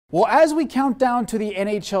Well, as we count down to the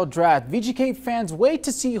NHL draft, VGK fans wait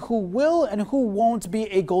to see who will and who won't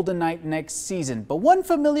be a Golden Knight next season. But one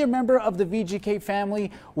familiar member of the VGK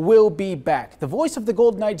family will be back. The voice of the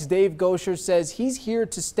Golden Knights, Dave Goucher, says he's here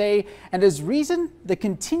to stay, and his reason, the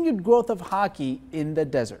continued growth of hockey in the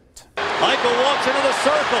desert. Michael walks into the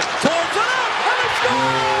circle, towards it up, and it's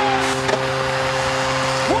gone!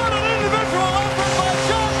 What an individual effort by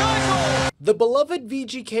John Michael! The beloved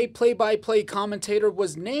VGK play-by-play commentator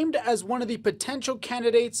was named as one of the potential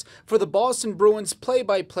candidates for the Boston Bruins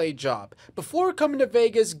play-by-play job. Before coming to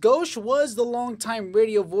Vegas, Goucher was the longtime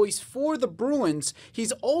radio voice for the Bruins.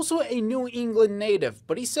 He's also a New England native,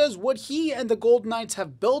 but he says what he and the Golden Knights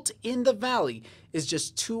have built in the Valley is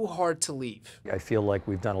just too hard to leave. I feel like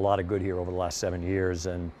we've done a lot of good here over the last 7 years,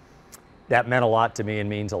 and that meant a lot to me and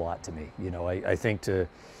means a lot to me. You know, I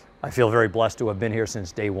feel very blessed to have been here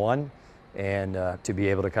since day one, and to be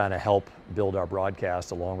able to kind of help build our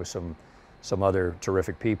broadcast along with some other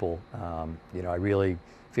terrific people. You know, I really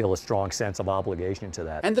feel a strong sense of obligation to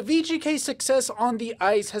that. And the VGK success on the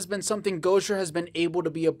ice has been something Goucher has been able to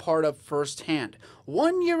be a part of firsthand.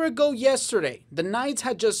 1 year ago yesterday, the Knights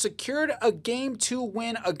had just secured a Game 2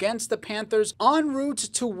 win against the Panthers en route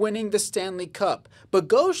to winning the Stanley Cup. But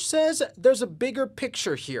Goucher says there's a bigger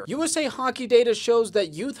picture here. USA Hockey data shows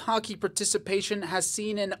that youth hockey participation has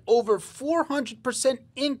seen an over 400%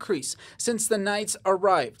 increase since the Knights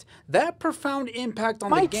arrived. That profound impact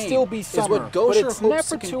on the game still be summer, is what Goucher but it's hopes to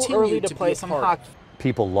never too continue early to to play be a some part. hockey.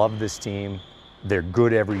 People love this team. They're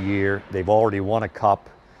good every year. They've already won a cup.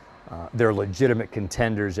 They're legitimate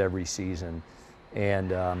contenders every season.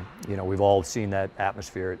 And, you know, we've all seen that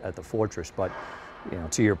atmosphere at the Fortress. But, you know,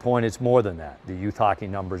 to your point, it's more than that. The youth hockey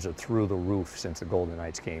numbers are through the roof since the Golden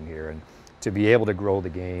Knights came here. And to be able to grow the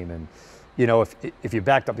game, and, you know, if you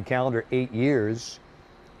backed up the calendar 8 years,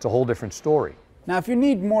 it's a whole different story. Now, if you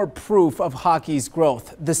need more proof of hockey's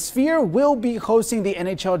growth, the Sphere will be hosting the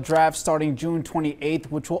NHL Draft starting June 28th,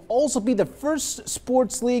 which will also be the first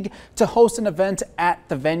sports league to host an event at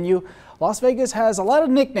the venue. Las Vegas has a lot of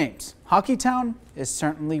nicknames. Hockey Town is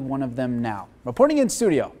certainly one of them now. Reporting in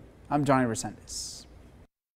studio, I'm Johnny Resendez.